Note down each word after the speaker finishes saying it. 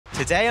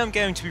Today I'm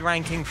going to be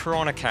ranking For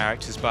Honor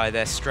characters by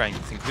their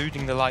strength,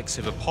 including the likes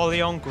of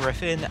Apollyon,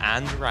 Griffin,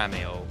 and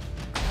Ramiel.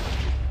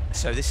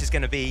 So this is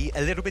going to be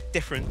a little bit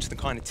different to the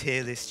kind of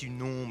tier list you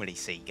normally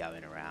see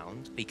going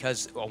around,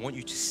 because I want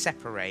you to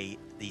separate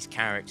these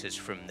characters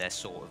from their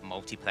sort of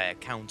multiplayer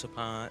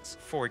counterparts.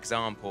 For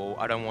example,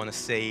 I don't want to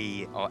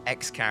see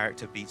X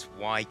character beats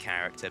Y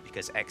character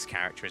because X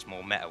character is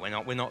more meta.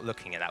 We're not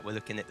looking at that. We're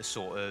looking at the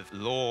sort of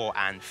lore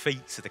and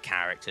feats of the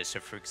characters. So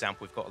for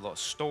example, we've got a lot of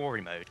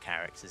story mode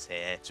characters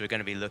here. So we're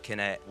going to be looking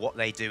at what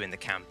they do in the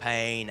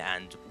campaign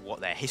and what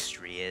their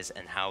history is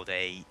and how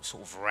they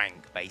sort of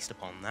rank based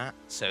upon that.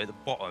 So at the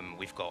bottom,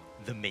 we've got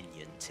the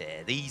minion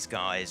tier. These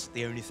guys,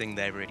 the only thing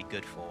they're really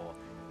good for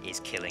is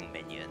killing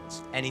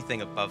minions.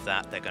 Anything above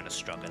that, they're going to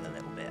struggle a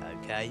little bit,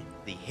 okay?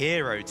 The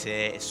hero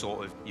tier is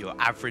sort of your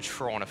average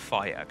For Honor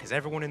fighter, because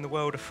everyone in the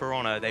world of For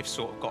Honor, they've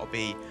sort of got to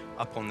be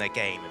up on their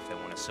game if they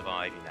want to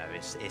survive, you know.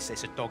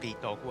 It's a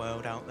dog-eat-dog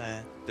world out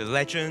there. The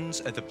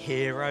legends are the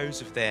heroes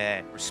of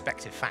their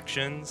respective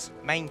factions.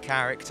 Main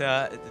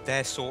character,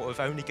 they're sort of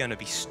only going to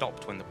be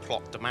stopped when the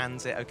plot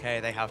demands it,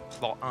 okay? They have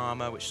plot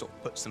armor, which sort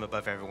of puts them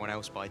above everyone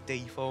else by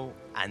default.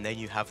 And then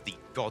you have the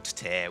god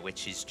tier,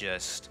 which is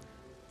just...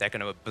 they're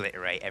going to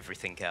obliterate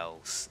everything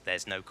else.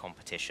 There's no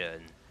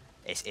competition.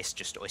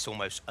 It's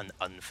almost an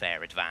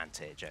unfair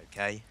advantage,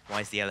 okay?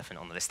 Why is the elephant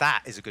on the list?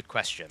 That is a good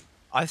question.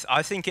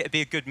 I think it'd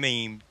be a good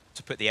meme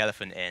to put the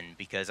elephant in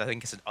because I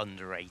think it's an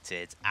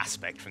underrated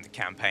aspect from the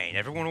campaign.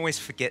 Everyone always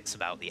forgets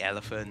about the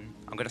elephant.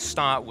 I'm going to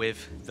start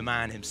with the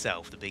man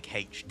himself, the big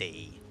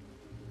HD,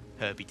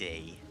 Herbie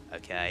D,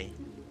 okay?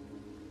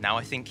 Now,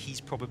 I think he's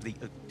probably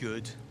a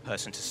good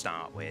person to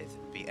start with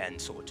and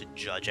sort of to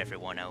judge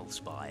everyone else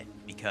by,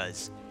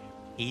 because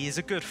he is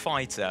a good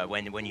fighter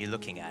when you're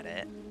looking at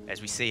it.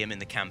 As we see him in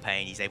the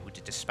campaign, he's able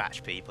to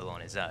dispatch people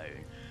on his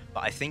own.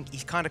 But I think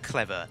he's kind of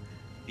clever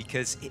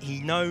because he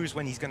knows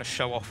when he's going to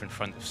show off in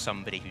front of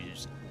somebody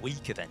who's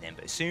weaker than him.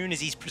 But as soon as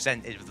he's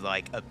presented with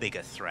like a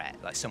bigger threat,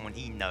 like someone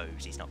he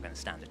knows he's not going to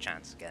stand a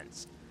chance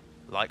against,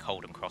 like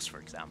Holden Cross, for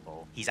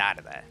example, he's out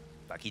of there.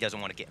 Like, he doesn't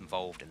want to get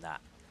involved in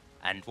that.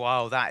 And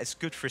while that is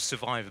good for his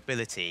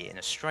survivability in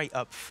a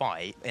straight-up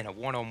fight, in a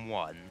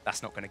one-on-one,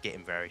 that's not going to get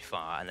him very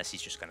far unless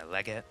he's just going to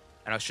leg it.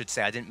 And I should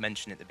say, I didn't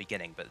mention it at the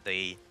beginning, but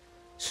the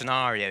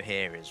scenario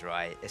here is,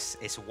 right, it's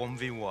a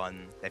 1v1.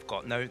 They've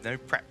got no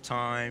prep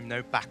time,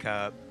 no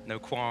backup, no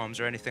qualms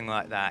or anything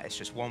like that. It's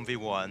just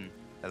 1v1.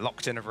 They're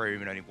locked in a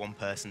room and only one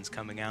person's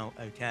coming out,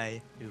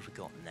 okay? Who have we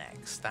got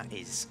next? That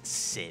is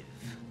Civ.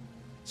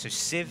 So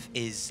Civ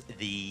is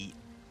the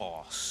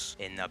boss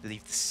in, I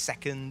believe, the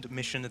second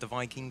mission of the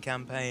Viking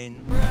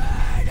campaign.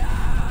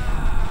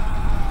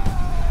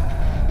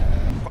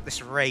 Got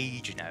this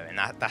rage, you know, and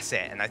that's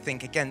it. And I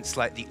think against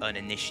like the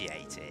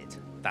uninitiated,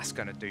 that's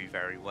going to do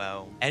very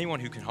well. Anyone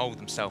who can hold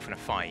themselves in a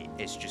fight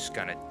is just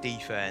going to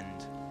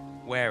defend,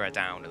 wear her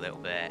down a little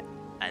bit,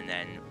 and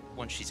then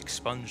once she's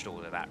expunged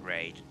all of that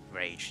rage,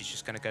 she's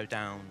just going to go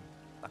down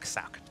like a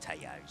sack of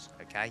potatoes,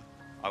 okay?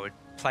 I would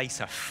place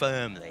her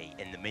firmly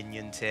in the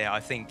minion tier. I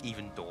think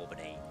even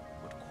Daubeny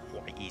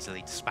quite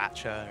easily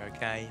dispatch her,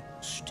 okay?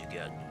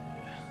 Stigan.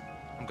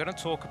 I'm going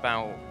to talk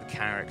about the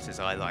characters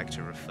I like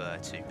to refer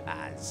to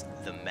as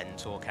the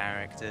mentor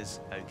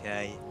characters,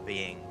 okay?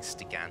 Being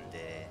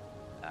Stigandir,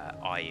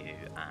 Ayu,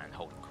 and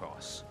Holden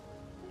Cross.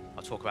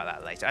 I'll talk about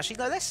that later. Actually,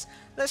 no,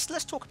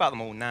 let's talk about them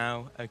all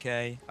now,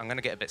 okay? I'm going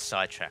to get a bit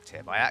sidetracked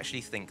here, but I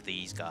actually think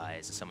these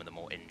guys are some of the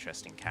more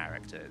interesting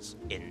characters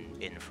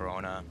in For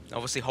Honor.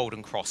 Obviously,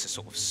 Holden Cross has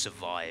sort of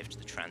survived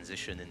the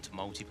transition into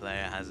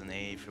multiplayer, hasn't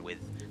he? With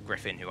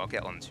Griffin, who I'll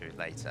get onto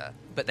later.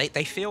 But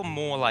they feel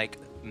more like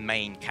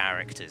main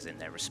characters in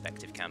their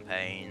respective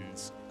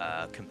campaigns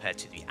compared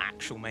to the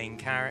actual main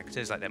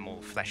characters. Like, they're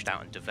more fleshed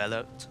out and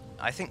developed.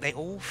 I think they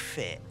all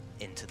fit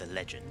into the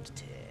legend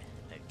tier.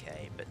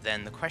 Okay, but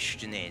then the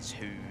question is,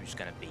 who's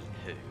going to beat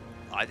who?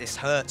 This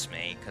hurts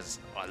me because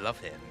I love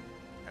him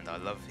and I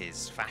love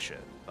his fashion,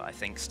 but I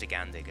think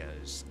Stigandir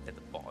goes at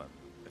the bottom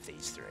of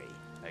these three,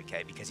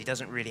 okay, because he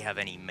doesn't really have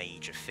any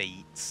major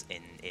feats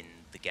in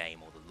the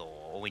game or the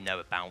lore. All we know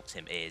about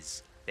him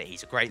is that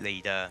he's a great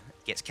leader,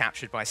 gets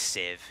captured by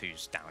Civ,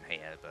 who's down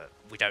here, but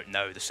we don't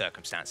know the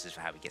circumstances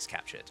for how he gets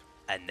captured.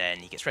 And then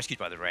he gets rescued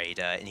by the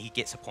Raider, and he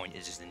gets appointed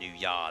as the new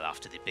Jarl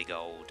after the big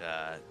old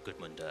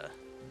Gudmundr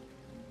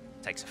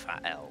takes a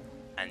fat L.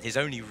 And his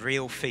only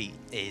real feat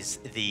is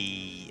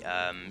he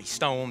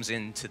storms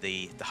into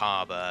the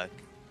harbour,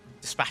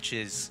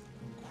 dispatches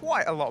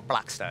quite a lot of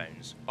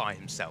Blackstones by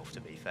himself, to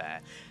be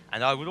fair.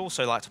 And I would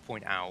also like to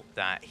point out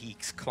that he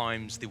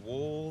climbs the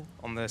wall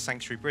on the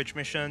Sanctuary Bridge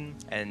mission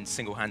and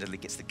single-handedly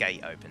gets the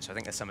gate open, so I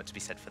think there's something to be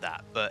said for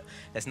that. But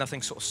there's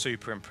nothing sort of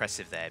super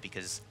impressive there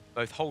because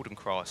both Holden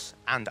Cross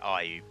and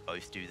Ayu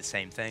both do the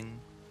same thing,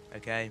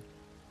 okay?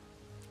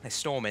 They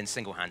storm in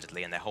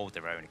single-handedly and they hold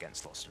their own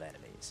against lots of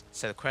enemies.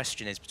 So the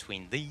question is,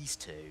 between these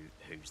two,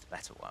 who's the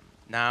better one?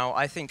 Now,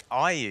 I think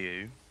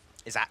Ayu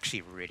is actually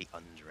a really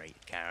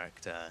underrated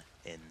character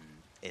in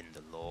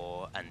the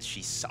lore, and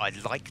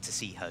I'd like to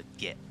see her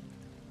get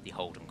the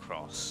Holden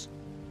Cross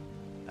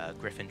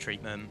Griffin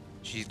treatment.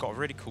 She's got a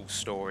really cool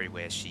story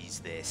where she's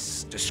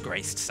this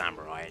disgraced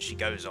samurai and she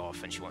goes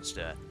off and she wants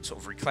to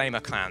sort of reclaim her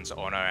clan's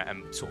honor,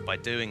 and sort of by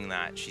doing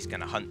that she's going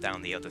to hunt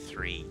down the other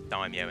 3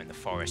 daimyo in the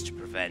forest to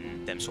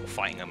prevent them sort of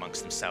fighting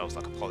amongst themselves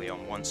like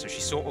Apollyon once. So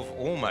she's sort of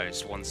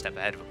almost one step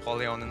ahead of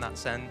Apollyon in that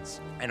sense.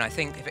 And I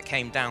think if it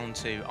came down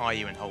to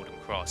Ayu and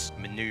Hold'em Cross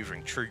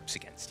maneuvering troops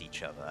against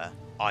each other,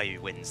 Ayu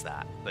wins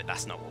that, but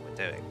that's not what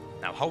we're doing.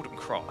 Now Hold'em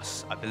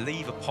Cross, I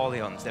believe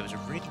Apollyon's, there was a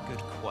really good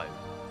quote.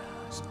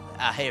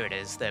 Here it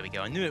is, there we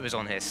go, I knew it was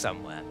on here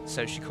somewhere.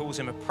 So she calls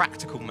him a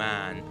practical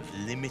man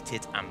of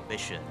limited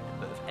ambition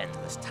but of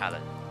endless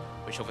talent,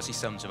 which obviously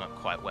sums him up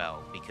quite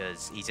well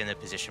because he's in a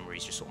position where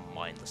he's just sort of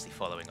mindlessly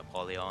following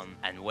Apollyon,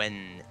 and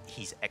when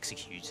he's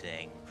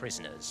executing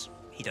prisoners,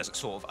 he doesn't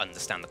sort of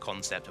understand the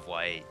concept of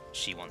why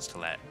she wants to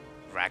let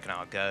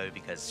Ragnar go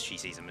because she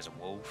sees him as a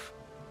wolf.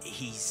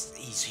 He's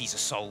a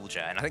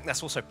soldier, and I think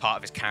that's also part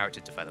of his character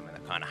development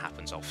that kind of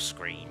happens off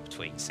screen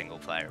between single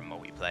player and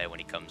multiplayer when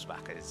he comes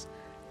back as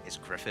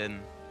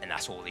Griffin, and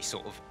that's all he's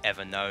sort of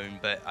ever known.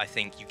 But I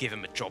think you give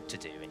him a job to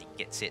do and he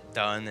gets it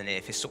done, and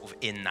if it's sort of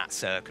in that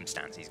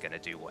circumstance he's going to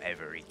do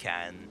whatever he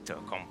can to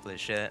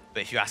accomplish it.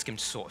 But if you ask him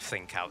to sort of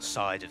think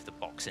outside of the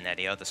box in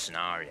any other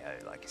scenario,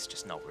 like, it's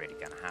just not really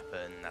going to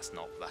happen. That's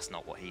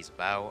not what he's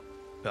about.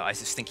 But I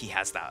just think he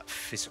has that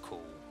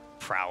physical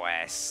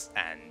prowess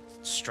and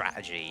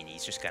strategy, and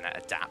he's just going to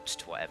adapt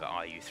to whatever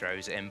Ayu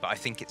throws at him. But I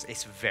think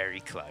it's very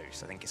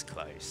close. I think it's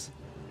close.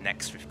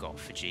 Next we've got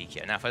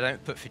Fujikyo. Now if I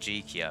don't put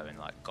Fujikyo in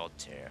like god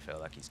tier, I feel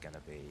like he's gonna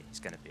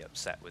be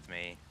upset with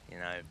me, you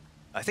know.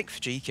 I think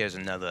Fujikyo is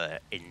another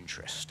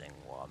interesting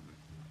one.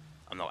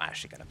 I'm not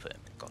actually gonna put him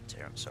in god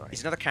tier, I'm sorry.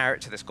 He's another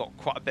character that's got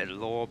quite a bit of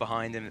lore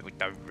behind him that we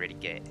don't really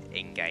get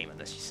in game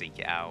unless you seek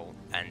it out.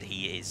 And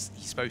he's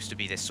supposed to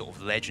be this sort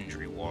of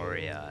legendary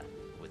warrior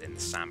within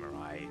the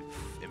samurai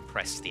who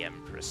impressed the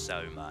Emperor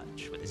so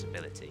much with his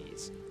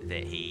abilities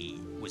that he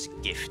was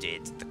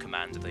gifted the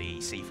command of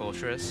the sea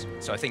fortress.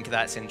 So I think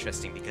that's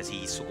interesting because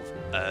he sort of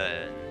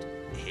earned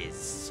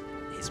his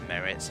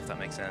merits, if that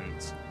makes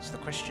sense. So the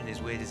question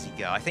is, where does he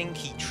go? I think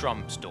he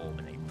trumps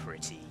Dormany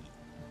pretty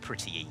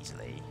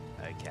easily.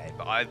 Okay,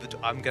 but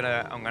I'm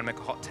gonna make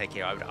a hot take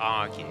here. I would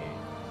argue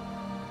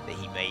that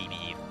he maybe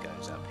even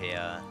goes up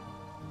here,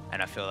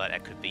 and I feel like there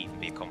could even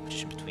be a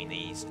competition between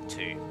these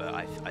 2. But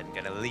I'm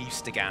gonna leave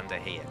Stiganda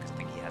here because I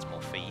think he has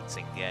more feats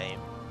in game.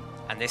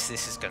 And this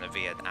is going to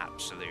be an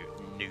absolute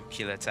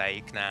nuclear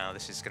take now.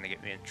 This is going to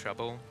get me in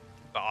trouble.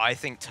 But I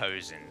think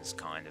Tozen's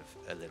kind of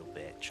a little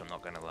bitch, I'm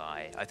not going to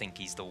lie. I think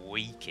he's the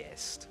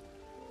weakest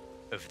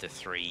of the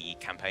 3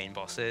 campaign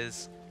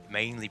bosses,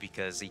 mainly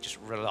because he just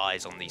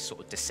relies on these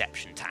sort of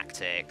deception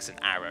tactics and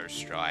arrow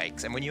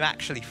strikes. And when you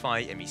actually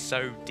fight him, he's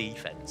so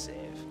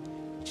defensive.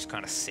 He just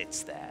kind of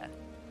sits there.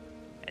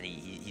 And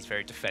he's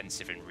very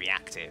defensive and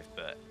reactive,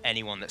 but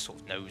anyone that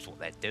sort of knows what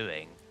they're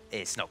doing,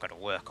 it's not going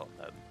to work on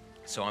them.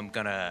 So I'm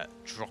gonna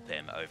drop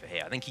him over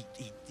here. I think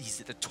he's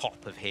at the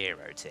top of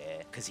hero tier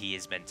because he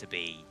is meant to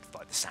be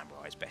like the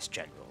samurai's best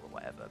general or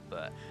whatever.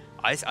 But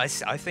I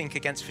think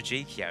against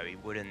Fujikyo he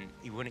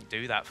wouldn't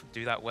do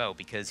that well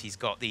because he's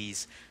got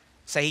these.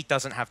 Say he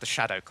doesn't have the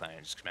shadow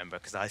clones. Remember,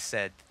 because I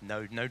said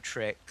no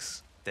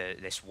tricks.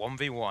 This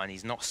 1v1,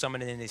 he's not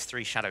summoning in his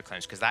 3 shadow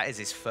clones because that is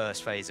his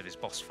first phase of his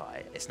boss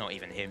fight. It's not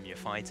even him you're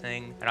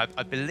fighting. And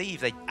I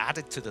believe they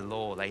added to the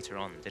lore later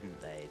on,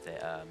 didn't they?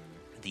 That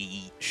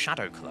the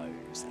shadow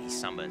clones that he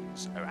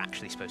summons are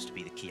actually supposed to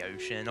be the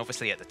Kyoshin.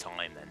 Obviously at the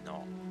time they're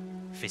not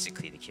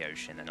physically the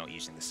Kyoshin, they're not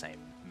using the same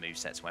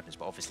movesets and weapons,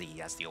 but obviously he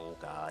has the All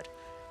Guard,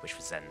 which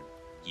was then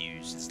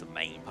used as the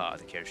main part of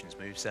the Kyoshin's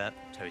moveset.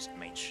 So he's the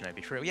main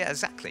shinobi for real. Yeah,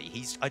 exactly.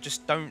 I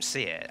just don't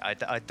see it.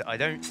 I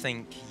don't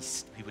think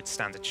he would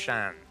stand a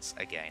chance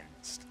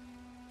against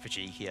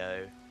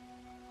Fujikyo,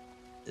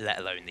 let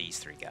alone these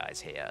 3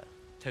 guys here.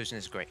 Tozen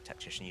is a great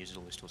tactician, uses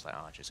all his tools like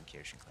archers and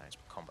Kyoshin clones,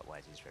 but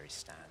combat-wise he's very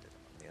standard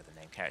among the other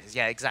named characters.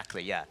 Yeah,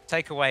 exactly, yeah.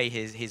 Take away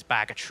his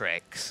bag of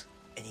tricks,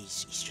 and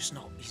he's just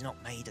not, he's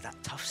not made of that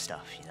tough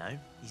stuff, you know?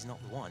 He's not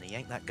the one, he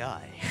ain't that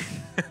guy.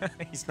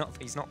 he's not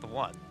the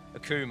one.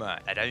 Akuma,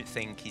 I don't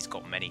think he's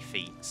got many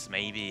feats.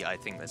 Maybe I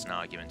think there's an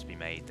argument to be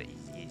made that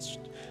he's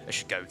a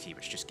Shigoki,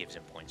 which just gives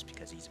him points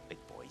because he's a big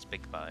boy, he's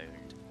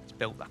big-boned, he's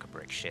built like a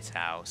brick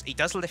shithouse. He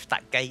does lift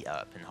that gate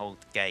up and hold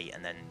the gate,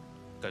 and then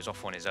goes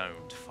off on his own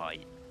to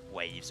fight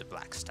waves of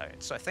Blackstone.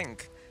 So I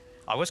think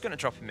I was going to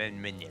drop him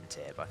in minion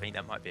tier, but I think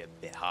that might be a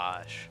bit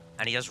harsh.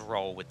 And he does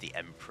roll with the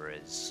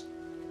Emperor's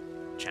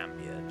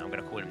champion. I'm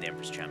going to call him the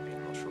Emperor's champion.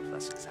 I'm not sure if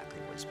that's exactly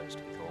what he's supposed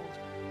to be called.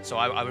 So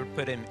I would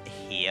put him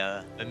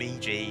here.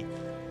 Amiji,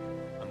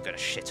 I'm going to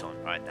shit on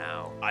right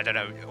now. I don't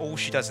know. All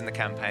she does in the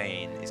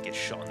campaign is get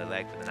shot in the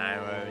leg with an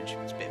arrow, and she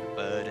was a bit of a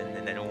burden,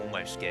 and then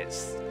almost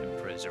gets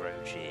Emperor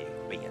Zoroji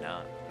beaten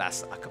up.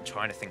 I'm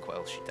trying to think what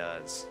else she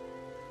does.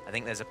 I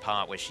think there's a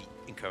part where she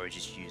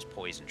encourages you to use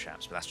poison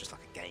traps, but that's just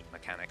like a game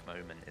mechanic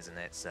moment, isn't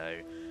it? So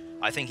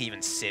I think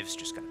even Civ's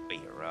just going to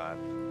beat her up.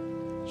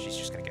 She's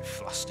just going to get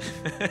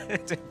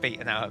flustered,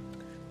 beaten up.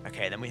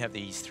 Okay, then we have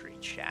these 3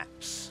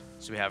 chaps.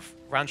 So we have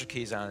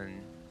Ranjakizan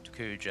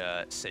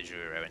Kuja,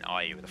 Sejuro, and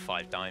Ayu are the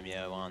 5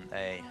 daimyo, aren't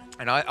they?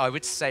 And I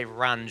would say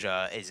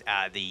Ranja is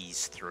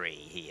these 3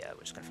 here.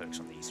 We're just going to focus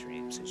on these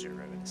 3,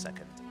 Sejuro in a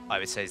second. I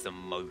would say is the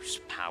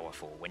most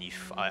powerful. When you,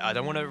 I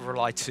don't want to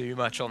rely too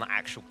much on the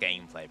actual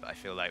gameplay, but I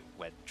feel like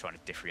when trying to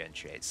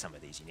differentiate some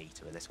of these, you need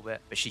to a little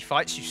bit. But she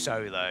fights you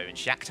solo, and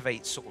she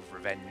activates sort of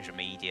revenge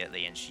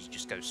immediately, and she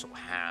just goes sort of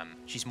ham.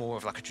 She's more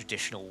of like a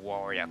traditional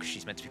warrior because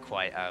she's meant to be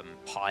quite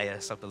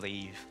pious, I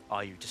believe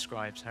Ayu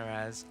describes her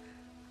as.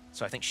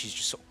 So I think she's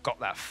just sort of got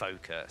that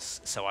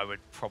focus. So I would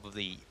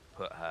probably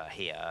put her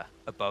here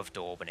above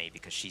Daubeny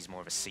because she's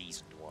more of a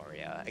seasoned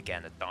warrior.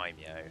 Again, a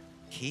daimyo.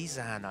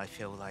 Kizan, I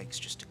feel like, is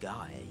just a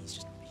guy. He's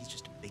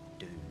just a big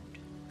dude.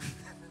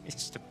 He's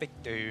just a big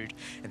dude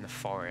in the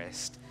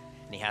forest.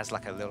 And he has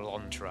like a little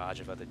entourage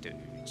of other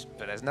dudes.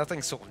 But there's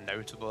nothing sort of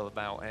notable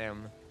about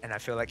him. And I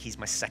feel like he's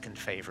my second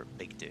favorite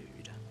big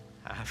dude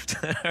after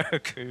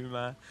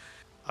Akuma.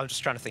 I'm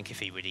just trying to think if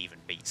he would even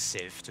beat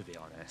Civ, to be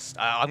honest.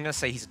 I'm going to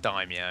say he's a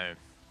daimyo.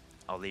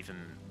 I'll leave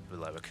him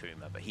below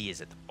Akuma, but he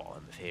is at the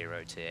bottom of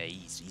hero tier.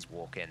 He's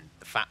walking,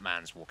 the fat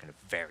man's walking a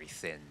very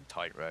thin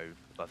tightrope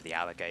above the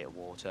alligator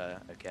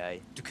water,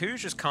 okay?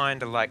 Dakuja's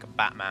kind of like a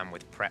Batman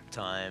with prep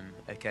time,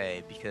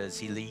 okay? Because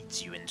he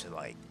leads you into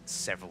like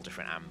several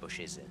different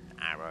ambushes and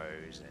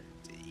arrows,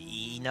 and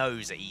he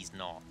knows that he's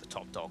not the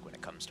top dog when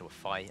it comes to a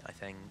fight, I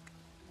think.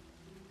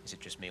 Is it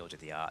just me, or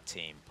did the art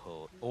team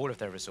put all of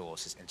their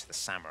resources into the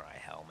samurai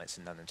helmets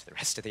and none into the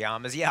rest of the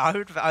armors? Yeah,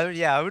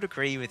 I would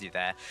agree with you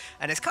there.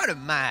 And it's kind of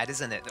mad,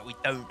 isn't it, that we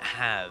don't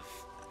have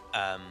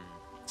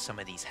some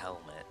of these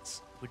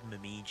helmets. Would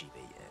Momiji be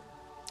in?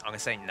 I'm gonna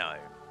say no.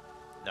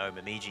 No,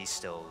 Momiji's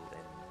still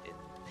in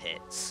the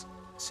pits.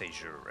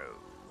 Seijuro.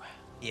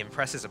 He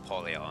impresses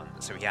Apollyon,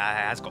 so he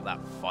has got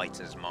that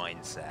fighter's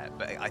mindset,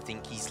 but I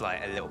think he's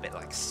like a little bit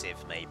like Civ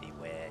maybe,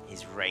 where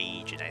his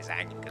rage and his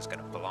anger is going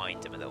to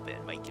blind him a little bit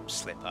and make him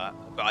slip up.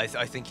 But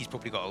I think he's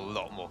probably got a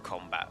lot more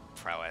combat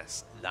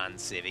prowess than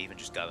Civ, even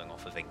just going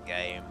off of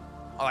in-game.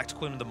 I like to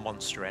call him the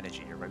Monster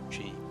Energy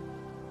Orochi.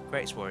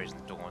 Greatest Warriors in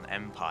the Dawn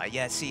Empire.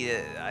 Yeah, see,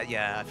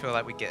 yeah, I feel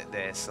like we get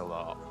this a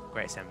lot.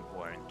 Greatest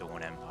Warrior in the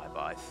Dawn Empire,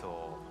 but I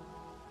thought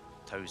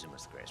Tozen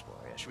was the greatest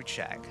warrior. Should we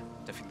check?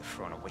 I don't think the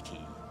Front Wiki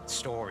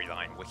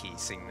storyline wiki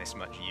seen this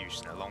much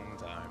use in a long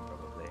time,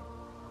 probably.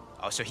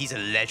 Oh, so he's a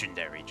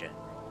legendary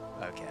general.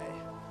 Okay.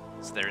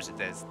 So there's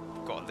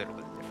got a little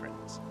bit of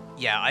difference.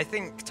 Yeah, I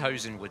think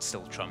Tozen would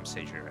still trump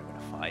Seijuro in a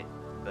fight,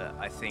 but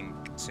I think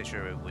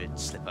Seijuro would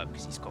slip up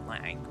because he's got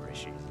like anger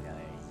issues, you know.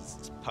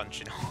 He's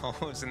punching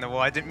holes in the wall.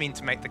 I didn't mean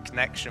to make the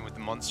connection with the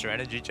Monster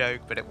Energy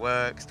joke, but it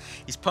works.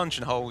 He's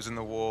punching holes in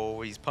the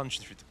wall, he's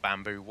punching through the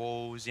bamboo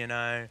walls, you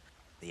know.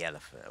 The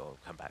elephant, or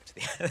come back to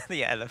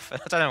the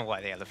elephant. I don't know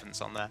why the elephant's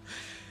on there.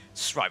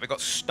 Right, we've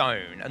got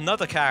Stone,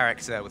 another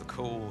character with a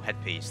cool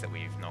headpiece that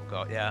we've not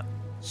got yet.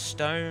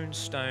 Stone.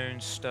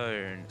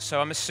 So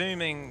I'm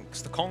assuming,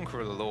 because the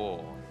Conqueror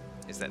law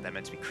is that they're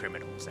meant to be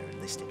criminals, they're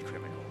enlisted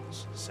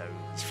criminals. So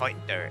he's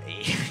fighting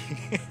dirty.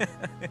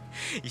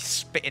 He's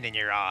spitting in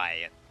your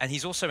eye. And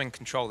he's also in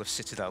control of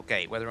Citadel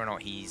Gate, whether or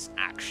not he's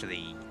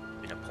actually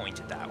been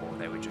appointed that, or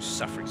they were just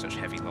suffering such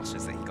heavy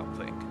losses that he got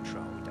put in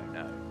control.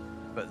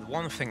 But the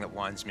one thing that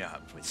winds me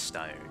up with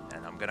Stone,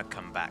 and I'm going to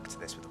come back to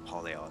this with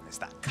Apollyon, is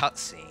that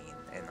cutscene,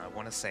 and I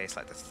want to say it's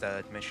like the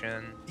 3rd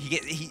mission.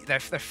 They're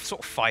sort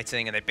of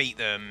fighting, and they beat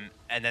them,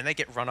 and then they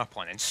get run up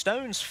on, and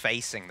Stone's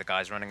facing the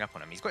guys running up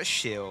on him. He's got a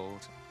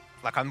shield.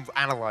 Like, I'm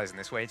analysing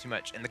this way too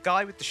much, and the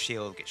guy with the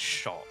shield gets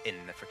shot in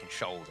the freaking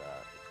shoulder,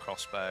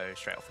 crossbow,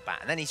 straight off the bat,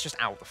 and then he's just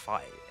out of the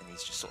fight, and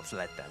he's just sort of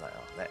led there, like,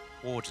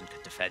 oh, Warden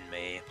could defend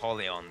me,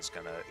 Apollyon's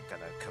gonna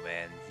come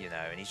in, you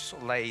know, and he just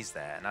sort of lays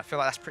there, and I feel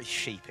like that's pretty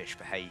sheepish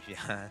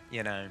behaviour,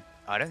 you know.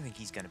 I don't think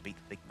he's gonna beat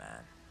the big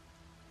man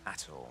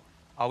at all.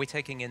 Are we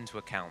taking into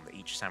account that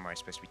each samurai is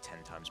supposed to be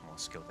 10 times more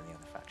skilled than the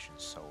other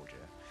faction's soldier?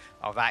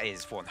 Oh, that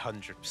is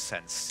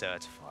 100%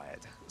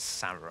 certified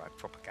samurai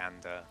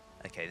propaganda.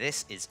 Okay,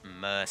 this is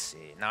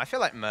Mercy. Now, I feel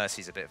like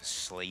Mercy's a bit of a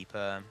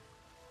sleeper.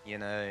 You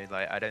know,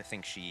 like, I don't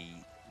think she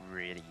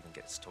really even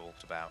gets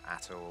talked about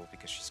at all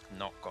because she's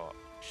not got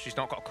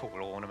a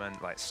cool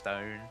ornament like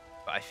Stone.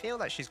 But I feel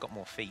like she's got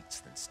more feats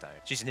than Stone.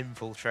 She's an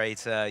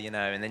infiltrator, you know,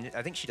 and then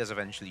I think she does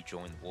eventually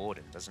join the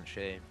Warden, doesn't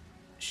she?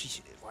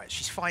 She's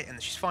fighting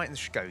the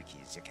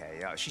Shigokis,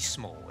 okay? She's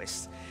small.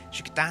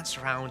 She could dance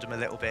around them a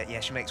little bit. Yeah,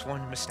 she makes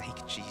one mistake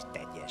and she's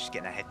dead. Yeah, she's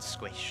getting her head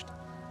squished.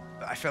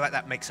 But I feel like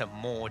that makes her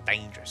more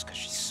dangerous because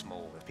she's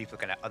small. People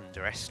are going to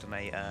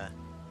underestimate her.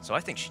 So I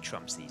think she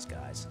trumps these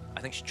guys. I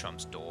think she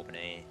trumps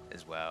Daubeny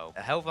as well.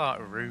 Helvar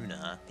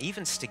Aruna,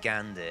 even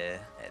Stigander,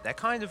 they're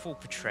kind of all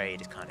portrayed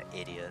as kind of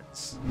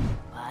idiots.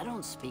 I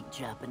don't speak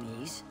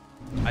Japanese.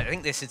 I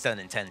think this is done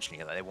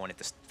intentionally. Like, they wanted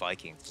the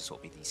Vikings to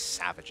sort of be these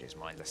savages,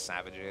 mindless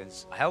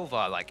savages.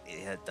 Helvar, like,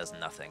 he does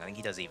nothing. I think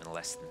he does even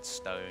less than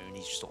Stone.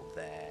 He's just sort of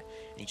there.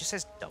 And he just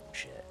says dumb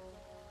shit.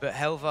 But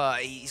Helvar,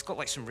 he's got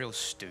like some real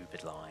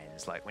stupid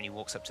lines. Like when he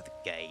walks up to the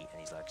gate and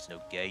he's like, "There's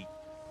no gate.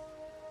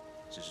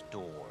 There's a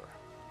door."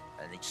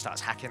 And he just starts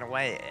hacking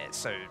away at it.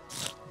 So,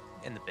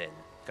 in the bin.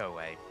 Go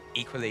away.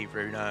 Equally,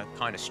 Runa,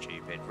 kind of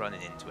stupid,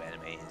 running into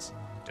enemies.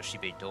 Does she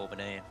beat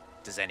Daubeny?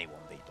 Does anyone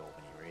beat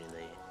Daubeny,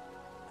 really?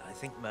 I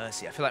think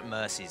Mercy, I feel like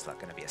Mercy's like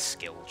going to be a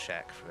skill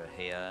check for her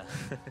here.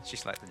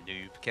 She's like the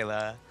noob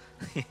killer,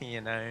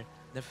 you know?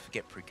 Never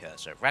forget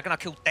Precursor. Ragnar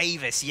killed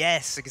Davis,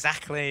 yes,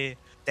 exactly!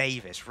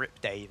 Davis,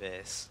 Rip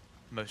Davis.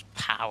 Most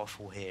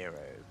powerful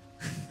hero.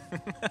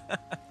 The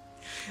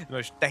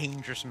most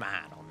dangerous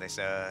man on this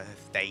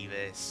earth,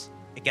 Davis.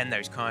 Again, though,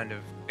 he's kind of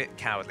a bit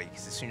cowardly,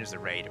 because as soon as the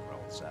raider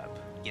rolls up,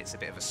 he gets a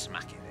bit of a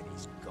smacking and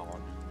he's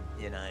gone.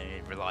 You know,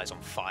 he relies on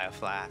fire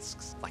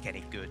flasks, like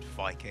any good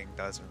Viking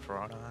does in For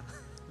Honor.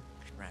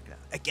 Ragnar.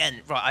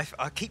 Again, right,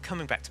 I keep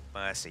coming back to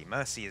Mercy.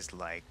 Mercy is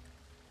like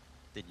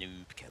the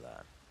noob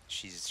killer.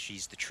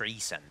 She's the tree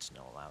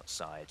sentinel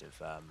outside of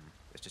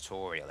the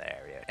tutorial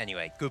area.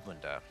 Anyway,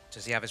 Gudmundr.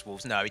 Does he have his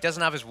wolves? No, he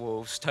doesn't have his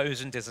wolves.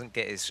 Tozen doesn't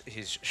get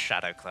his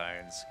shadow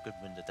clones.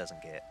 Gudmundr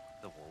doesn't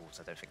get the wolves.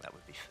 I don't think that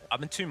would be fair.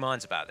 I'm in two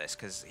minds about this,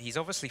 because he's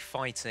obviously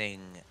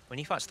fighting... When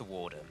he fights the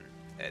Warden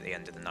at the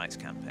end of the Knights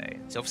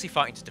campaign, he's obviously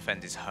fighting to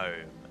defend his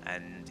home,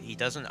 and he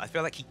doesn't... I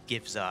feel like he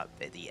gives up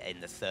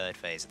in the third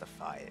phase of the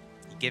fight.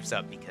 He gives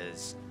up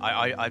because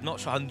I'm not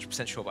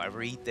 100% sure, but I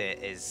read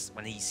it is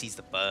when he sees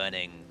the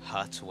burning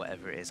hut or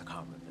whatever it is. I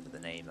can't remember the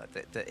name.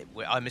 Like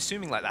I'm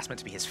assuming like that's meant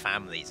to be his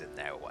family's in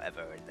there or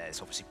whatever, and it's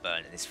obviously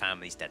burnt and his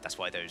family's dead. That's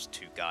why those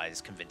two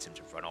guys convince him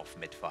to run off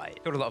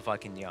mid-fight. Killed a lot of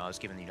Viking Jarls,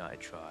 given the United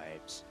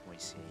Tribes. We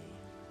see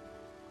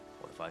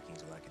what the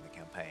Vikings are like in the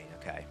campaign.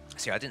 Okay.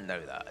 See, I didn't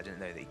know that. I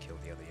didn't know that he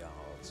killed the other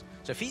Jarls.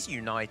 So if he's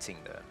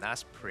uniting them,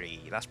 that's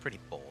pretty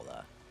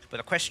baller. But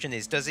the question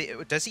is,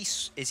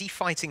 is he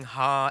fighting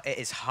hard at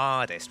his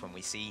hardest when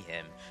we see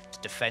him to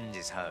defend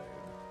his home?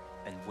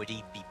 And would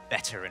he be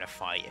better in a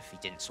fight if he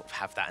didn't sort of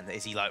have that? And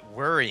is he like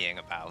worrying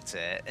about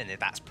it and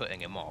that's putting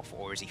him off?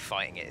 Or is he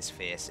fighting at his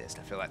fiercest?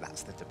 I feel like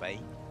that's the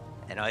debate.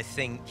 And I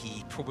think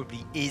he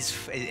probably is,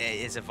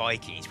 as a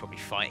Viking, he's probably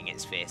fighting at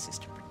his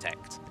fiercest to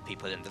protect the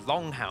people in the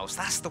Longhouse.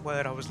 That's the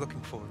word I was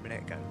looking for a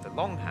minute ago, the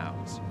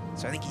Longhouse.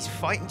 So I think he's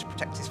fighting to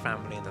protect his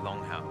family in the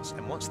Longhouse.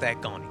 And once they're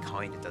gone, he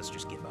kind of does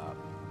just give up.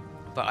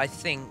 But I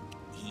think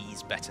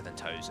he's better than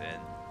Tozen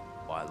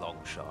by a long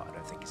shot. I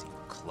don't think it's even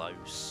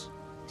close.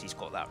 He's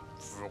got that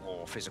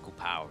raw physical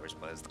power as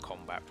well as the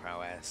combat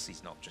prowess.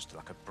 He's not just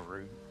like a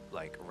brute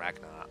like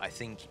Ragnar. I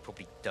think he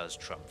probably does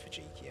trump for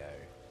GKO.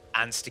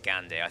 And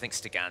Stigande. I think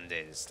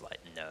Stigande is like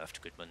nerfed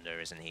Gudmundr,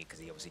 isn't he? Because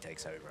he obviously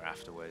takes over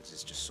afterwards.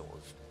 It's just sort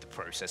of the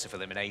process of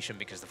elimination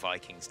because the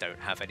Vikings don't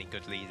have any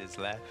good leaders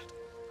left.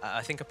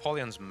 I think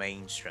Apollyon's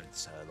main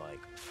strengths are like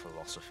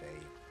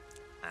philosophy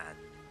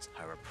and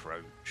her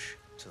approach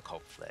to the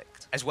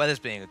conflict, as well as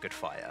being a good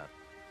fighter.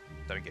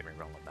 Don't get me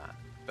wrong on that.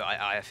 But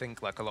I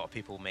think like a lot of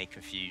people may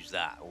confuse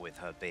that with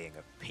her being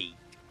a peak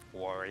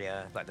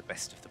warrior, like the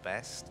best of the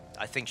best.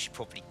 I think she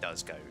probably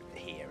does go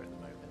here at the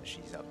moment.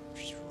 She's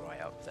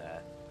right up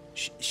there.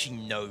 She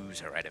knows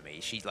her enemy.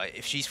 She's like,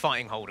 if she's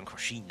fighting Holdencross,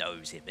 she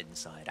knows him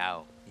inside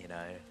out, you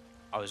know?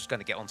 I was going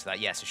to get onto that.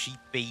 Yeah, so she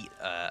beat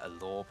a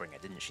Lawbringer,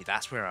 didn't she?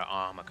 That's where her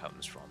armor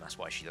comes from. That's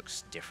why she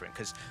looks different.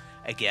 Because,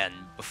 again,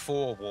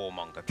 before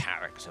Warmonger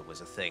character was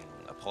a thing,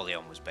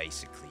 Apollyon was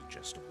basically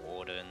just a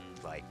warden.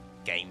 Like,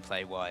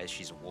 gameplay-wise,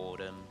 she's a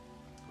warden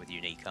with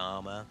unique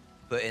armor.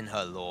 But in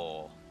her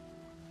lore,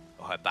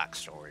 or her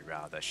backstory,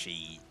 rather,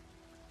 she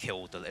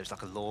killed... It was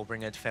like a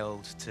Lawbringer had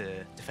failed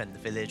to defend the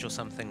village or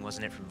something,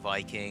 wasn't it, from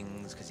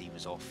Vikings? Because he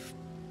was off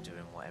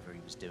doing whatever he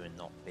was doing,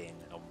 not being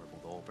an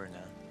honorable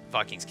Lawbringer.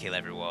 Vikings kill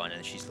everyone,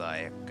 and she's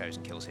like goes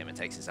and kills him and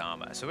takes his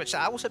armor. So which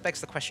also begs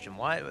the question: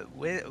 why?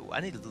 I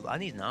need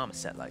an armor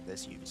set like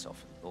this. Ubisoft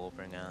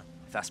Lawbringer.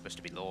 If that's supposed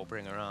to be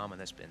Lawbringer armor,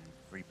 that's been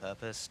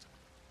repurposed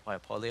by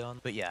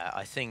Apollyon. But yeah,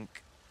 I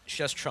think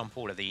she does trump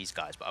all of these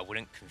guys, but I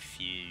wouldn't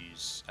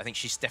confuse. I think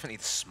she's definitely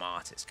the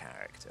smartest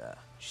character.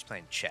 She's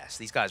playing chess.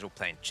 These guys are all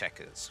playing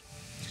checkers.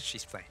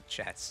 She's playing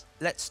chess.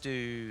 Let's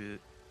do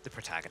the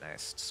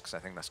protagonists, because I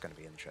think that's going to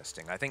be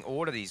interesting. I think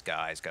all of these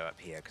guys go up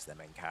here because they're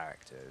main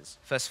characters.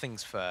 First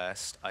things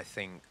first, I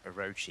think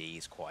Orochi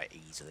is quite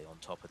easily on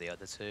top of the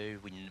other two.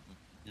 We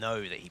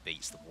know that he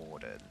beats the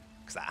Warden,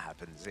 because that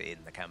happens in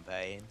the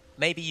campaign.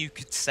 Maybe you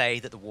could say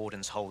that the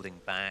Warden's holding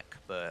back,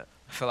 but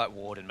I feel like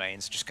Warden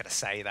mains are just going to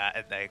say that,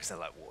 aren't they? Because they're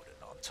like, Warden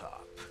on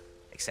top.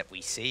 Except we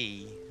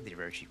see the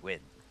Orochi win,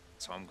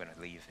 so I'm going to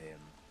leave him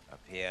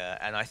up here.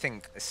 And I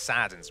think it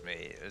saddens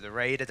me. The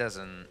Raider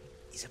doesn't...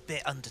 He's a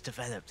bit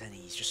underdeveloped, and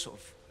he's just sort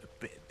of a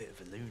bit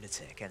of a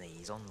lunatic, and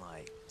he's on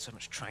like so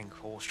much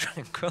horse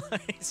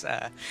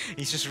tranquilizer.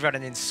 He's just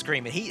running in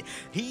screaming.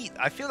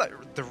 I feel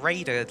like the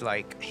Raider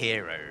like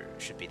hero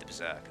should be the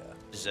Berserker.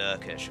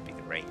 Berserker should be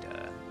the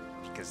Raider,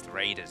 because the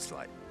Raider's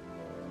like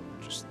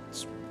more just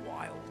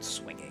wild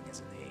swinging,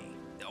 isn't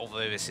he?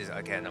 Although this is,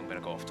 again, I'm going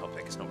to go off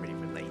topic. It's not really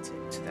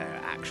related to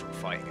their actual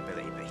fighting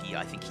ability, but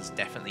I think he's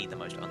definitely the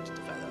most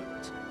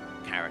underdeveloped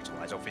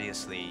character-wise.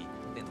 Obviously,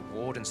 the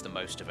Warden's the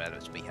most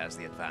developed, but he has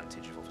the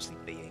advantage of obviously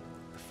being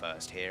the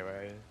first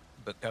hero.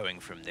 But going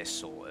from this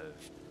sort of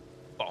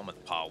bottom of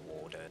the pile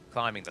warden,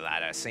 climbing the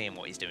ladder, seeing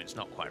what he's doing is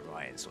not quite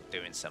right, and sort of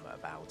doing something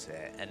about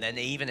it. And then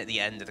even at the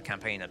end of the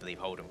campaign, I believe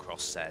Holden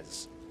Cross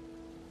says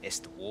it's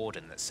the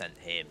warden that sent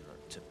him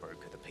to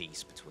broker the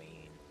peace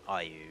between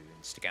Ayu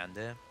and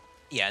Stagander.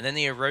 Yeah, and then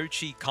the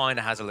Orochi kind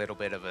of has a little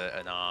bit of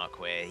an arc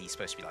where he's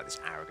supposed to be like this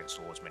arrogant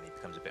swordsman. He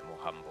becomes a bit more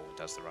humble,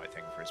 does the right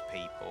thing for his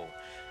people.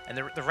 And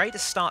the Raider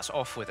starts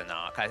off with an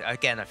arc.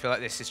 Again, I feel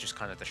like this is just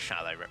kind of the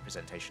shallow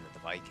representation of the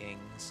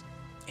Vikings.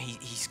 He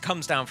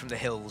comes down from the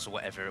hills or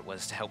whatever it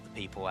was to help the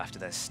people after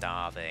they're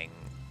starving.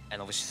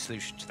 And obviously the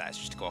solution to that is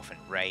just to go off and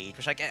raid,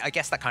 which I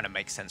guess that kind of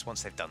makes sense.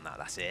 Once they've done that,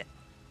 that's it.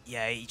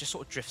 Yeah, he just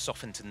sort of drifts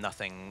off into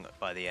nothing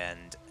by the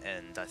end,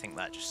 and I think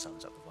that just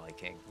sums up the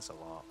Vikings a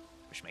lot,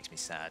 which makes me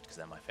sad because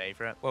they're my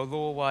favourite. Well,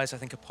 lore-wise, I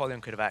think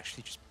Apollyon could have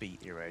actually just beat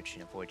the Orochi,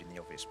 avoiding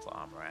the obvious plot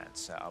armor ant,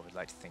 so I would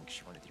like to think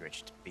she wanted the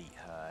Orochi to beat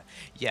her.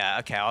 Yeah,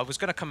 okay, I was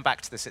going to come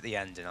back to this at the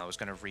end, and I was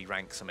going to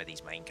re-rank some of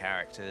these main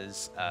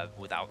characters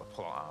without the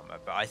plot armor,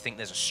 but I think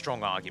there's a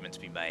strong argument to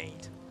be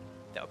made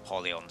that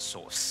Apollyon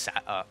sort of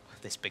set up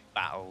this big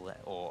battle,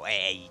 or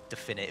a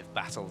definitive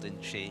battle,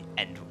 didn't she?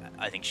 And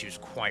I think she was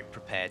quite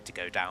prepared to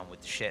go down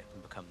with the ship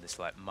and become this,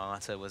 like,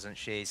 martyr, wasn't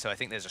she? So I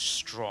think there's a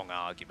strong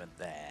argument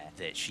there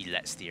that she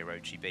lets the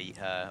Orochi beat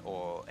her,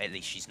 or at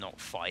least she's not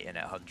fighting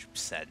at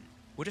 100%.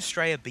 Would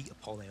Estrella beat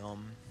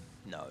Apollyon?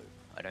 No,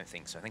 I don't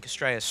think so. I think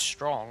Estrella's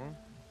strong.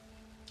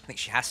 I think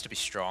she has to be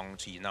strong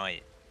to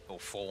unite or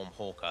form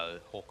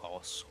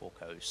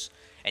Hawkos,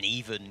 and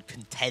even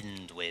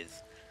contend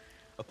with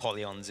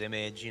Apollyon's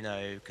image, you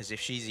know, because if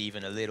she's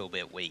even a little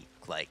bit weak,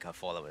 like, her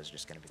followers are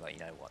just going to be like, you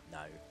know what,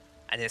 no.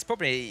 And it's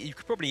probably, you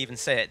could probably even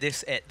say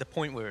at the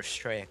point where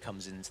Estrella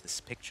comes into this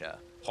picture,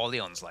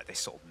 Apollyon's like this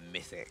sort of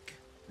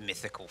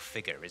mythical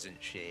figure, isn't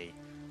she?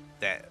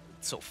 That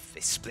sort of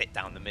is split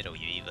down the middle.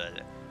 You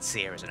either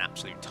see her as an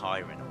absolute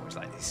tyrant or as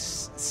like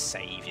this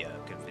savior.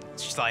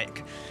 She's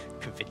like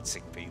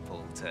convincing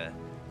people to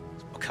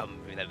become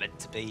who they're meant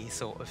to be,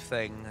 sort of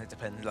thing. It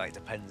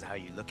depends how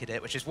you look at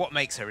it, which is what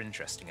makes her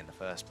interesting in the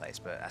first place.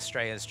 But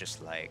Estrella's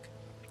just like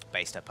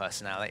based her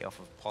personality off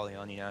of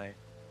Apollyon, you know.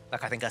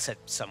 Like I think I said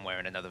somewhere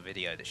in another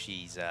video that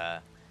she's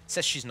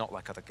says she's not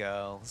like other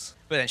girls,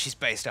 but then she's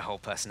based her whole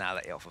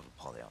personality off of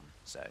Apollyon.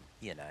 So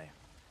you know,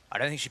 I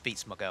don't think she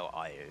beats my girl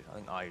Ayu. I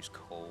think Ayu's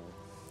cool.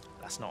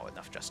 That's not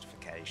enough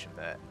justification,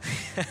 but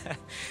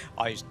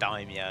Ayu's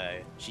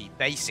daimyo, she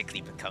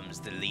basically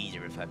becomes the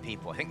leader of her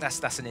people. I think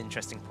that's an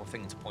interesting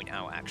thing to point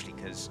out, actually,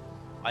 because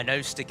I know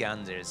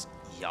Stagander's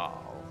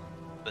Jarl,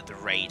 but the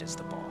Raider's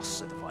the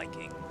boss of the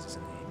Vikings,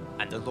 isn't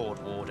he? And the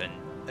Lord Warden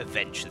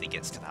eventually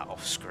gets to that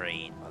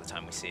off-screen by the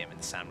time we see him in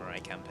the Samurai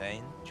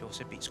campaign. She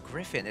also beats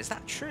Griffin. Is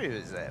that true,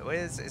 is it?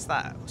 Is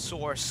that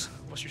source?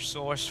 What's your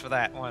source for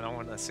that one? I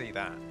want to see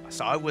that.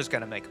 So I was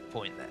going to make a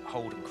point that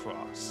Holden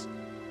Cross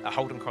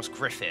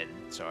Griffin,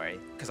 sorry,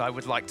 because I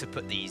would like to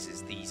put these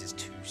as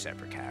two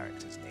separate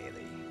characters,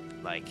 nearly.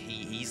 Like,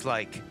 he's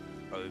like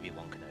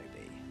Obi-Wan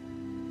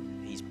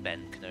Kenobi. He's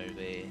Ben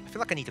Kenobi. I feel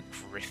like I need a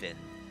Griffin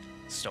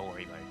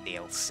story mode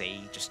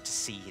DLC just to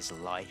see his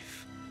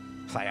life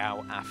play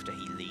out after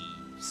he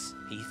leaves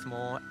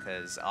Heathmore,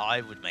 because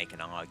I would make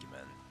an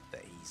argument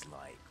that he's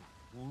like,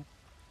 whoop,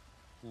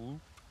 whoop.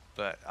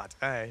 But I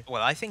don't know.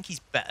 Well, I think he's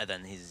better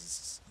than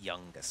his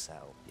younger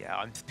self. Yeah,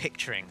 I'm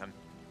picturing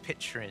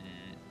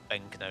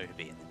Ben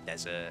Kenobi in the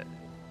desert,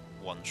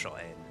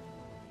 one-shotting.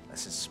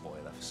 This is a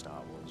spoiler for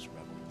Star Wars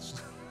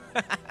Rebels.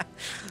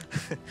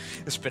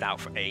 It's been out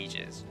for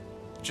ages.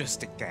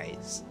 Just in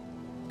case.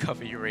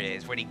 Cover your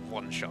ears when he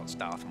one-shots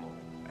Darth Maul,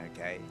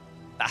 okay?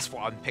 That's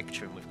what I'm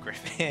picturing with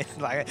Griffin.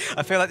 Like,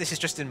 I feel like this is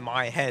just in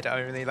my head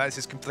only. Like,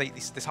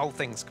 this whole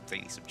thing's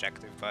completely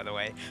subjective, by the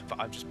way. But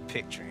I'm just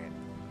picturing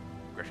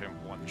Griffin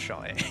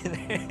one-shotting.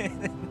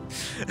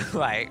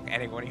 Like,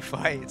 anyone he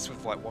fights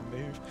with, like, one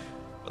move.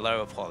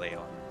 Below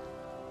Apollyon.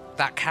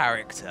 That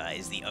character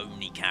is the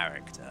only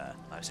character.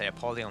 I would say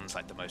Apollyon's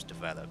like the most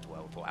developed,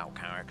 well-thought-out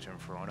character in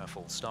For Honor,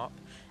 full stop.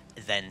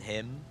 Then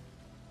him,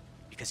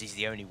 because he's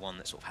the only one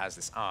that sort of has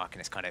this arc, and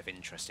it's kind of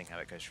interesting how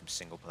it goes from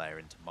single player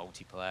into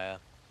multiplayer.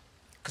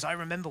 Because I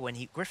remember when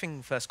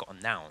Griffin first got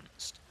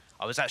announced,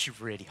 I was actually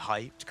really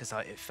hyped, because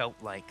it felt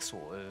like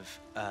sort of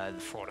the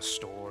For Honor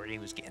story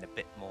was getting a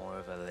bit more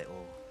of a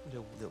little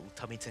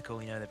tummy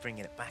tickle, you know, they're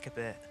bringing it back a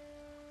bit.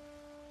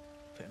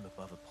 Put him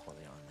above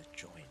Apollyon in the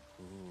joint.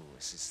 Ooh,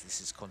 this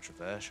is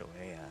controversial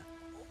here.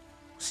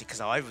 See,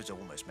 because I was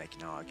almost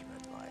making an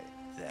argument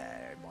like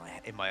there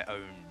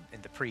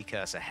in the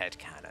Precursor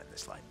headcanon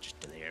that's like just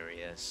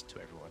delirious to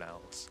everyone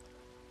else.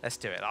 Let's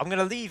do it. I'm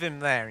gonna leave him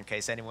there in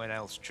case anyone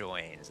else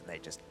joins and they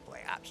just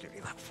like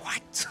absolutely like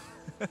what?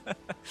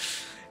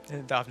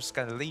 And I'm just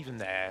gonna leave him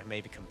there.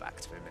 Maybe come back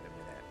to him in a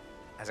minute.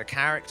 As a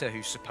character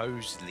who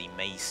supposedly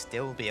may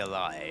still be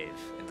alive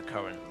in the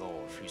current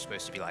lore, who's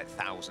supposed to be like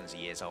thousands of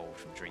years old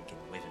from drinking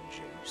Wyvern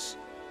juice,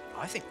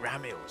 I think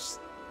Ramiel is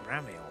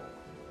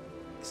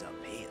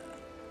up here.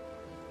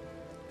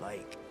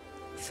 Like,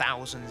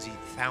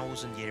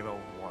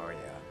 thousand-year-old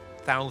warrior,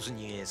 1,000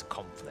 years of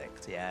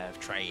conflict, yeah, of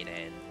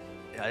training.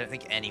 I don't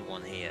think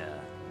anyone here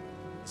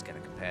is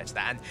going to compare to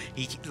that. And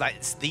he,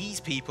 like, these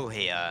people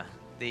here,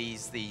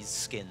 these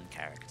skin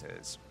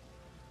characters,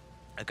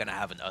 are going to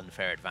have an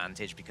unfair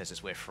advantage because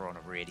it's where For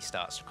Honor really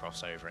starts to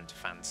cross over into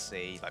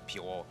fantasy, like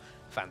pure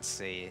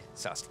fantasy,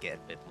 starts to get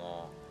a bit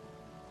more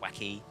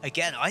wacky.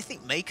 Again, I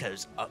think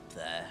Mako's up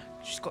there.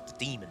 She's got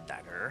the demon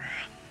dagger.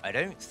 I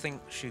don't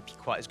think she'd be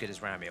quite as good as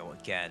Ramiel.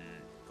 Again,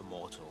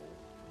 immortal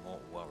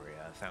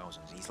warrior,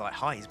 thousands. He's like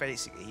high.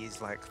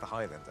 He's like the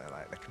Highlander.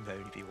 Like there can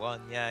only be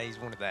one. Yeah, he's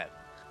one of them.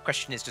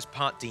 Question is, does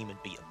part demon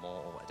beat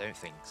immortal? I don't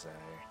think so.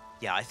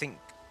 Yeah, I think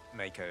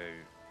Mako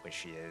where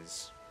she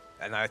is.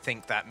 And I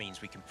think that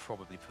means we can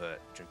probably put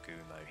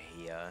Dragumo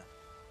here.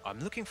 I'm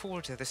looking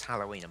forward to this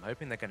Halloween. I'm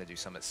hoping they're going to do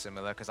something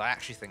similar because I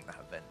actually think that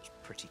event's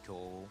pretty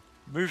cool.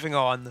 Moving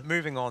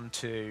on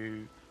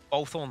to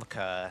Bolthorn the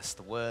Curse,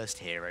 the worst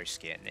hero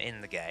skin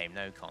in the game,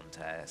 no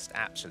contest.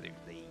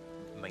 Absolutely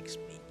makes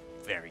me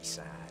very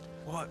sad.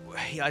 What?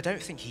 I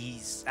don't think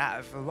he's, out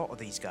of a lot of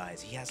these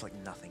guys, he has like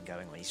nothing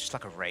going on. He's just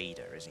like a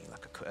raider, isn't he?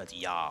 Like a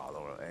Jarl,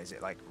 or is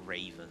it like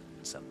Raven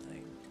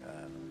something?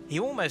 He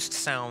almost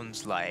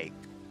sounds like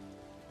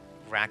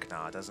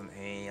Ragnar, doesn't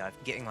he? I'm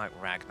getting like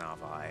Ragnar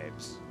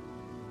vibes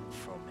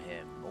from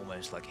him,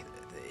 almost like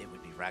it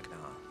would be Ragnar.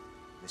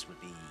 This would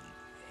be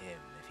him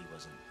if he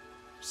wasn't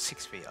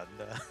 6 feet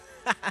under.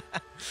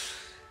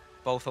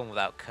 Bolthorn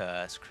without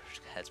curse,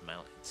 heads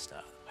mounted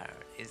stuff.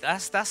 Apparently,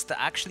 that's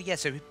the actually yeah.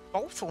 So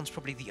Bolthorn's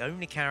probably the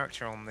only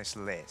character on this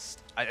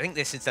list. I think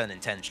this is done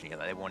intentionally.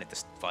 Like they wanted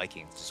the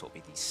Vikings to sort of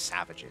be these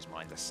savages,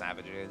 mindless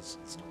savages.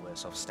 It's in a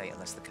worse off state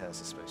unless the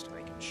curse is supposed to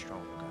make him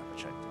stronger,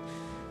 which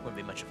wouldn't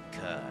be much of a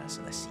curse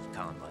unless he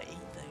can't like eat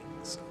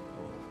things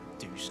or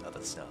do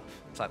other stuff.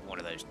 It's like one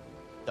of those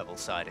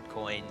double-sided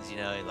coins, you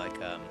know,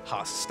 like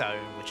Hearts of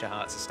Stone, which are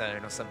Hearts of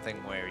Stone or something,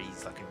 where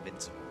he's like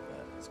invincible,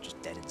 but it's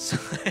just dead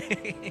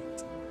inside.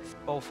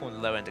 Bolthorn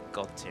low end of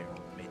God tier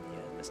on minion.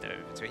 There's no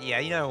between. Yeah,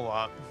 you know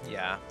what?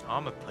 Yeah,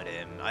 I'm gonna put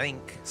him. I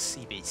think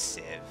CB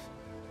Civ.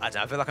 I don't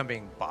know. I feel like I'm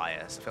being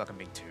biased. I feel like I'm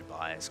being too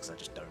biased because I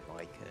just don't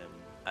like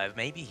him.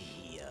 Maybe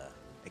here.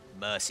 Like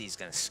Mercy's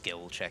gonna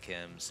skill check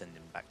him, send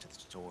him back to the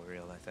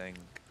tutorial, I think.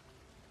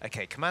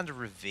 Okay, Commander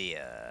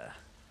Revere.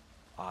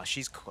 Ah,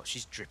 she's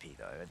drippy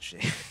though, isn't she?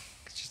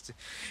 If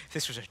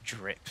this was a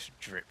drip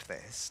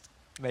list,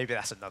 maybe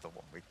that's another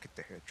one we could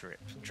do, a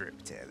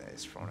drip tier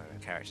list for one of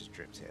the characters'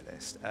 drip tier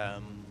list.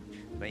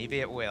 Maybe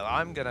it will.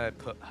 I'm gonna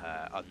put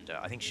her under.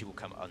 I think she will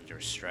come under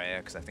Estrella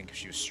because I think if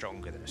she was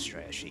stronger than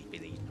Estrella, she'd be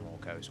leading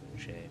Orcos,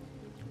 wouldn't she?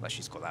 Unless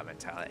she's got that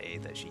mentality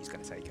that she's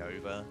gonna take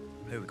over.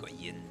 Oh, we've got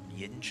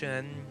Yin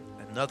Chen,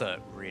 another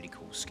really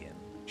cool skin.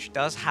 She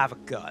does have a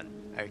gun,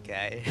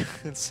 okay?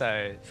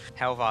 So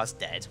Helvar's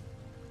dead.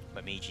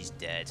 Mamiji's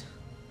dead.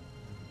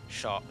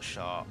 Shot,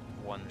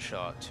 one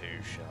shot, 2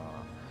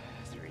 shot,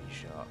 3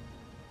 shot.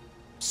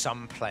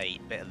 Some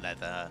plate, bit of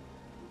leather.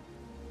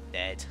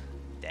 Dead,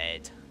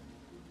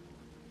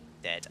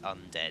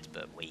 undead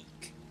but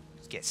weak.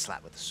 Get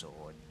slapped with a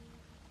sword.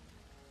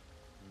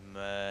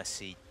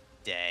 Mercy,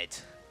 dead.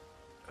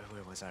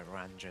 Where was I?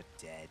 Randra,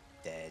 dead.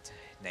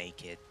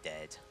 Naked,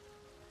 dead.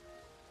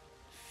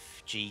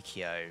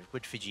 Jikyo,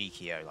 would for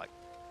Jikyo, like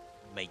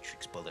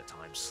Matrix bullet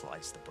time,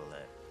 slice the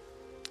bullet.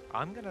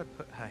 I'm gonna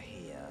put her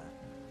here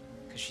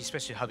because she's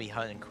supposed to be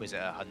hunting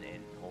Inquisitor,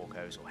 hunting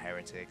Orcos or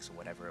Heretics or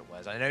whatever it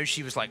was. I know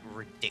she was like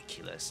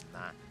ridiculous in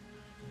that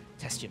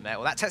Test Your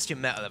Metal. That Test Your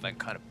Metal event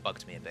kind of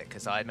bugged me a bit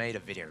because I made a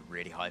video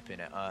really hyping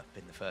it up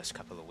in the first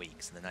couple of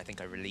weeks, and then I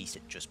think I released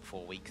it just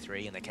before week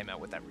 3, and they came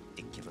out with that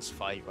ridiculous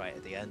fight right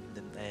at the end,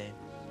 didn't they?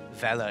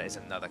 Vela is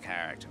another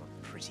character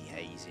I'm pretty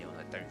hazy on.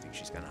 I don't think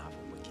she's gonna have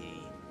a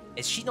wiki.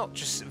 Is she not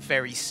just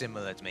very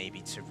similar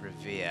maybe to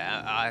Revere?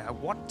 I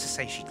want to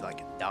say she'd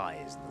like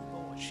die as the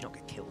Lord. She'd not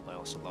get killed by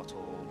Ocelot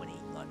when he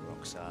like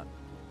rocks up.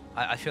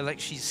 I feel like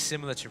she's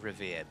similar to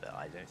Revere, but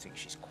I don't think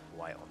she's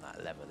quite on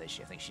that level, is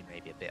she? I think she may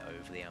be a bit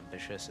overly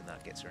ambitious and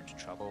that gets her into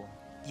trouble.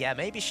 Yeah,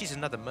 maybe she's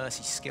another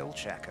Mercy skill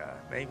checker.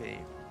 Maybe.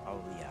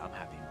 Oh yeah, I'm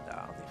happy with that.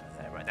 I'll leave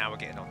her there. Right now we're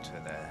getting on to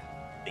the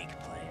big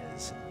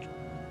players.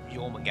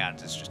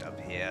 Jormungandr's just up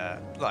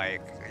here.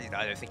 Like,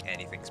 I don't think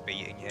anything's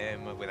beating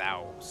him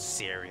without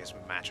serious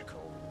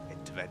magical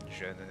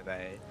intervention in a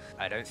way.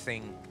 I don't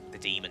think the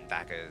Demon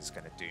Dagger's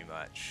gonna do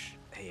much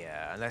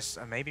here, unless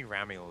maybe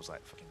Ramiel's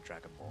like fucking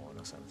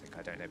Dragonborn or something.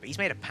 I don't know, but he's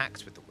made a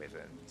pact with the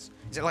Wyverns.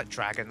 Is it like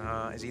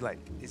Dragonheart? Is he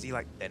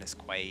like Dennis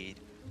Quaid?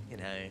 You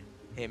know,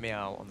 hear me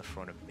out on the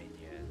front of Minion.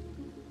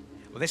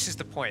 Well, this is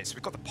the point. So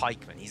we've got the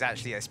pikeman. He's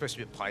actually supposed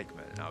to be a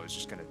pikeman, and I was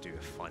just gonna do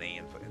a funny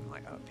and put him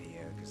like up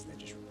here because they're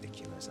just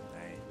ridiculous, aren't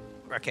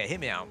they? Okay, hear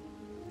me out.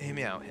 Hear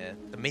me out here.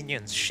 The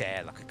minions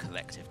share like a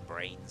collective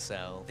brain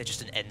cell. They're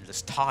just an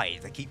endless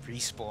tide. They keep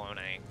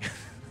respawning.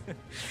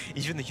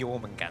 Even the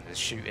Jormungandr's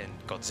shooting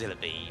Godzilla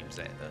beams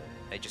at them.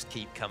 They just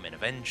keep coming.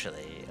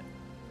 Eventually,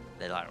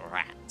 they're like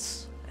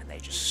rats, and they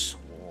just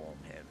swarm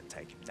him and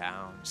take him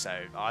down. So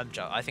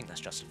I think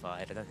that's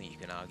justified. I don't think you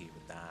can argue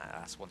with that.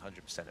 That's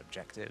 100%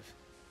 objective.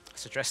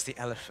 Let's address the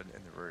elephant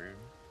in the room.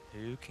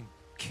 Who can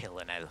kill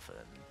an elephant?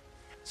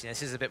 See,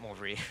 this is a bit more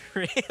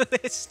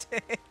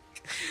realistic.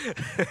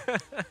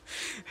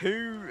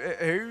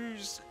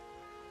 Who's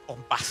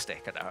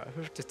bombastic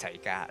enough to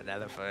take out an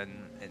elephant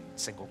in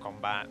single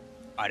combat?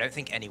 I don't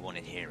think anyone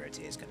in Hero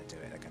Tier is going to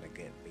do it. They're going to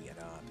get beaten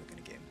up. They're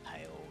going to get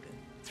impaled and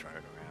thrown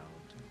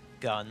around.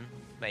 Gun,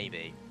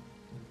 maybe.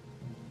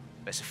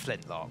 But it's a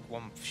flintlock.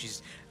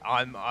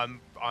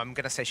 I'm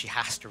gonna say she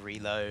has to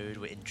reload.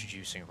 We're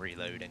introducing a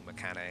reloading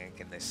mechanic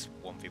in this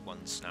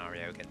 1v1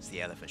 scenario against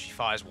the elephant. She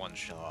fires one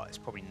shot. It's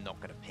probably not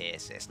gonna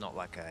pierce it. It's not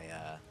like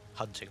a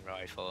hunting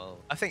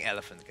rifle. I think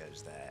elephant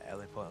goes there.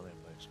 Elephant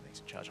makes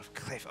a charge off a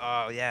cliff.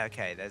 Oh yeah,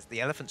 okay. There's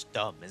the elephant's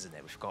dumb, isn't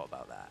it? We forgot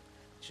about that.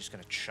 It's just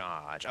gonna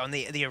charge. Oh, and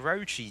the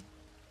Orochi.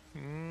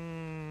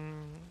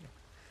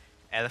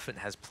 Elephant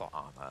has plot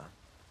armor.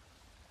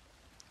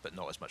 But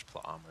not as much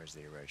plot armor as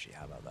the Orochi.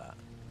 How about that?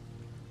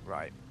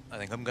 Right, I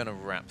think I'm going to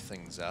wrap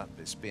things up.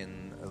 It's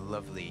been a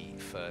lovely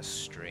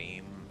first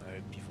stream. I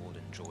hope you've all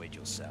enjoyed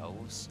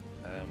yourselves.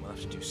 We'll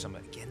have to do some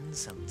again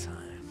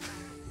sometime.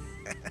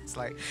 it's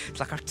like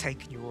I've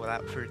taken you all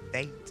out for a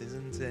date,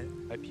 isn't it?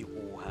 Hope you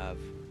all have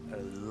a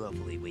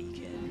lovely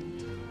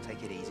weekend.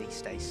 Take it easy,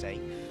 stay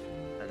safe,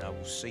 and I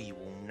will see you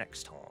all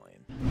next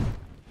time.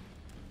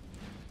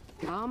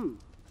 Come.